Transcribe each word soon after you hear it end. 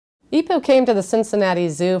Ipuh came to the Cincinnati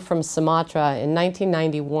Zoo from Sumatra in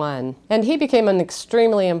 1991, and he became an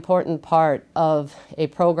extremely important part of a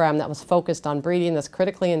program that was focused on breeding this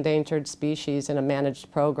critically endangered species in a managed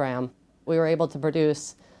program. We were able to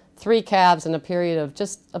produce 3 calves in a period of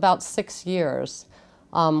just about 6 years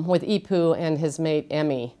with Ipuh and his mate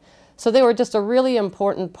Emmy. So they were just a really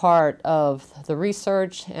important part of the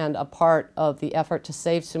research and a part of the effort to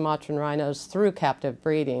save Sumatran rhinos through captive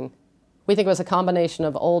breeding. We think it was a combination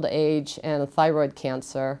of old age and thyroid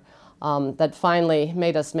cancer that finally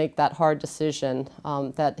made us make that hard decision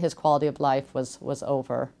that his quality of life was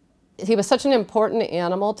over. He was such an important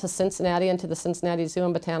animal to Cincinnati and to the Cincinnati Zoo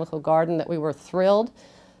and Botanical Garden that we were thrilled.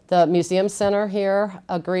 The Museum Center here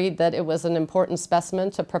agreed that it was an important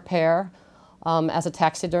specimen to prepare as a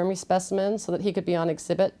taxidermy specimen so that he could be on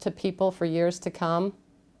exhibit to people for years to come.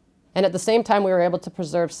 And at the same time, we were able to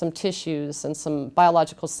preserve some tissues and some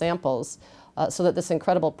biological samples so that this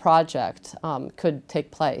incredible project could take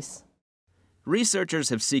place. Researchers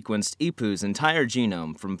have sequenced Ipuh's entire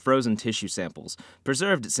genome from frozen tissue samples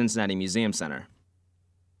preserved at Cincinnati Museum Center.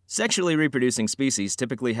 Sexually reproducing species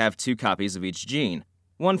typically have 2 copies of each gene,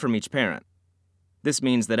 one from each parent. This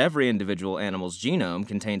means that every individual animal's genome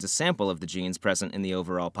contains a sample of the genes present in the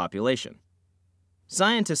overall population.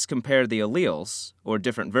 Scientists compare the alleles, or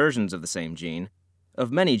different versions of the same gene, of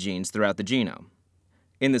many genes throughout the genome.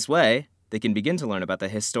 In this way, they can begin to learn about the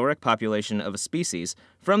historic population of a species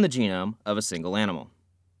from the genome of a single animal.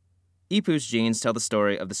 Ipuh's genes tell the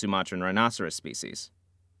story of the Sumatran Rhinoceros species.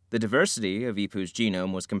 The diversity of Ipuh's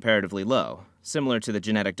genome was comparatively low, similar to the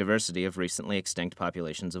genetic diversity of recently extinct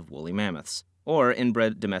populations of woolly mammoths, or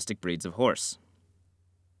inbred domestic breeds of horse.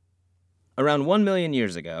 Around 1 million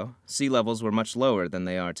years ago, sea levels were much lower than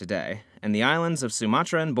they are today, and the islands of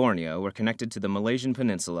Sumatra and Borneo were connected to the Malaysian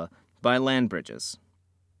peninsula by land bridges.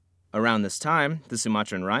 Around this time, the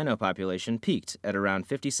Sumatran rhino population peaked at around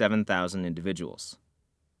 57,000 individuals.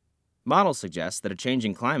 Models suggest that a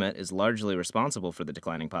changing climate is largely responsible for the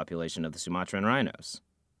declining population of the Sumatran rhinos.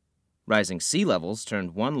 Rising sea levels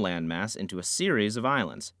turned one landmass into a series of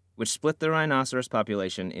islands, which split the rhinoceros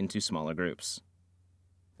population into smaller groups.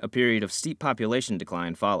 A period of steep population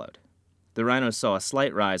decline followed. The rhinos saw a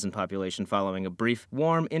slight rise in population following a brief,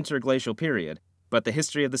 warm interglacial period, but the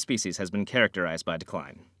history of the species has been characterized by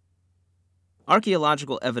decline.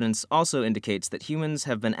 Archaeological evidence also indicates that humans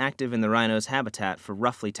have been active in the rhino's habitat for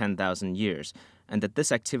roughly 10,000 years, and that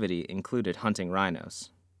this activity included hunting rhinos.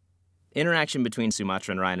 Interaction between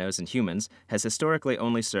Sumatran rhinos and humans has historically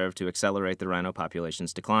only served to accelerate the rhino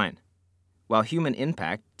population's decline. While human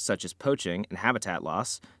impact, such as poaching and habitat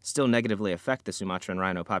loss, still negatively affect the Sumatran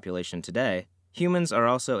rhino population today, humans are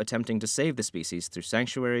also attempting to save the species through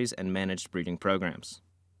sanctuaries and managed breeding programs.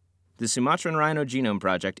 The Sumatran Rhino Genome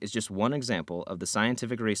Project is just one example of the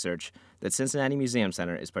scientific research that Cincinnati Museum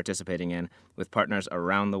Center is participating in with partners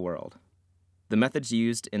around the world. The methods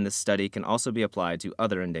used in this study can also be applied to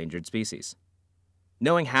other endangered species.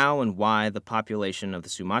 Knowing how and why the population of the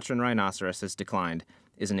Sumatran rhinoceros has declined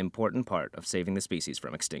is an important part of saving the species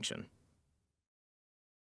from extinction.